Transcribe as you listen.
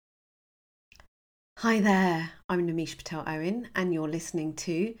Hi there, I'm Namisha Patel Owen and you're listening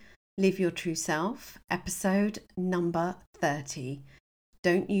to Live Your True Self, episode number 30,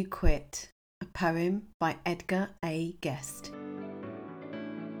 Don't You Quit, a poem by Edgar A. Guest.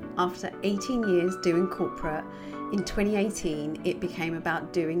 After 18 years doing corporate, in 2018 it became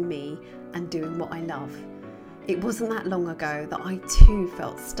about doing me and doing what I love. It wasn't that long ago that I too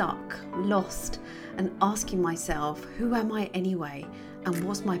felt stuck, lost, and asking myself, who am I anyway and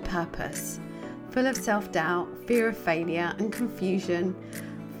what's my purpose? Full of self-doubt, fear of failure and confusion.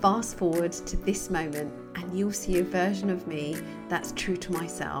 Fast forward to this moment and you'll see a version of me that's true to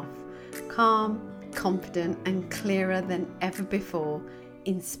myself. Calm, confident and clearer than ever before,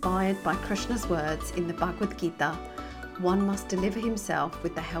 inspired by Krishna's words in the Bhagavad Gita, one must deliver himself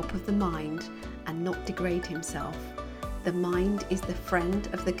with the help of the mind and not degrade himself. The mind is the friend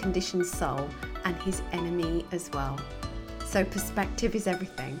of the conditioned soul and his enemy as well. So perspective is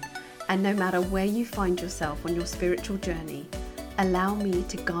everything. And no matter where you find yourself on your spiritual journey, allow me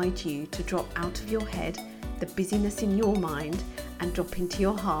to guide you to drop out of your head the busyness in your mind and drop into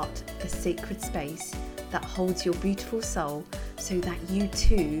your heart the sacred space that holds your beautiful soul so that you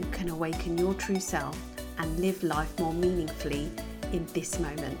too can awaken your true self and live life more meaningfully in this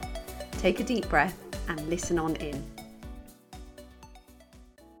moment. Take a deep breath and listen on in.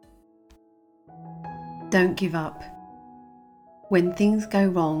 Don't give up. When things go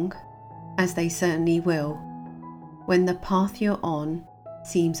wrong, as they certainly will, when the path you're on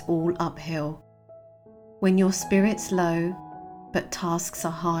seems all uphill, when your spirit's low but tasks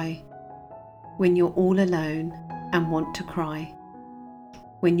are high, when you're all alone and want to cry,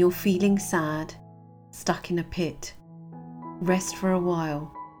 when you're feeling sad, stuck in a pit, rest for a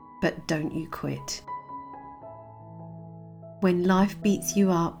while, but don't you quit. When life beats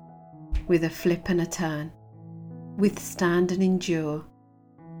you up with a flip and a turn, withstand and endure,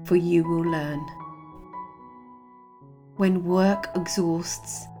 for you will learn. When work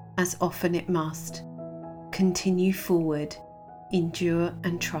exhausts, as often it must, continue forward, endure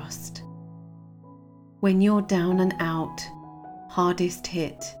and trust. When you're down and out, hardest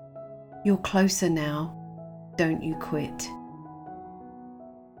hit, you're closer now, don't you quit.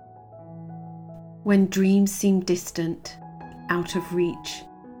 When dreams seem distant, out of reach,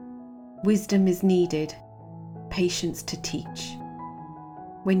 wisdom is needed, patience to teach.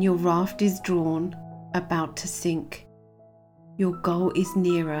 When your raft is drawn, about to sink, your goal is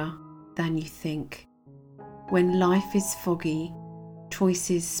nearer than you think. When life is foggy,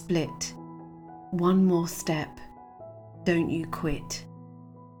 choices split, one more step, don't you quit.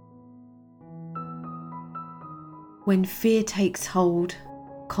 When fear takes hold,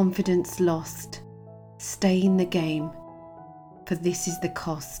 confidence lost, stay in the game, for this is the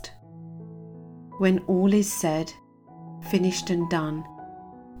cost. When all is said, finished and done,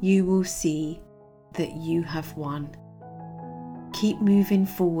 you will see that you have won. Keep moving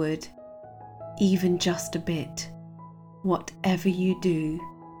forward, even just a bit. Whatever you do,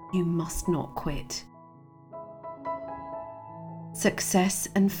 you must not quit. Success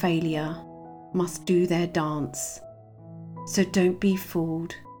and failure must do their dance, so don't be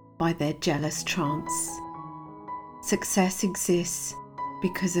fooled by their jealous trance. Success exists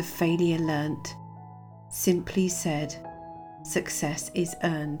because of failure learnt. Simply said, success is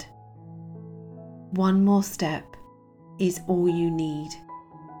earned. One more step is all you need.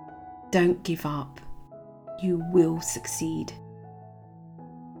 Don't give up. You will succeed.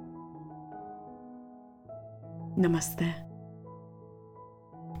 Namaste.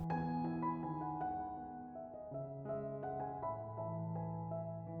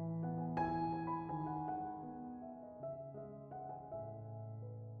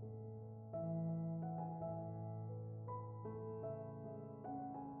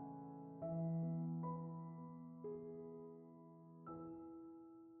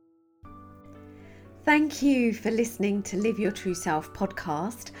 Thank you for listening to Live Your True Self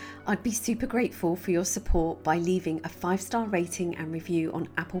podcast. I'd be super grateful for your support by leaving a 5-star rating and review on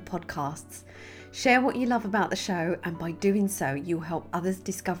Apple Podcasts. Share what you love about the show, and by doing so, you'll help others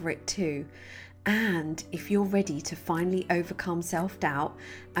discover it too. And if you're ready to finally overcome self-doubt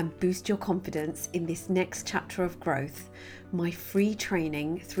and boost your confidence in this next chapter of growth, my free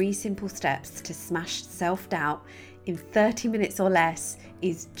training, 3 simple steps to smash self-doubt in 30 minutes or less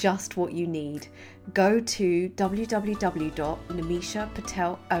is just what you need. Go to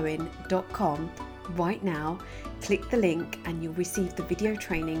www.namishapatelowen.com right now, click the link and you'll receive the video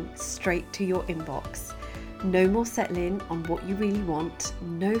training straight to your inbox. No more settling on what you really want,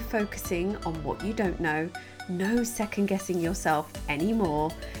 no focusing on what you don't know, no second guessing yourself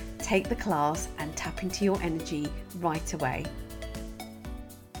anymore. Take the class and tap into your energy right away.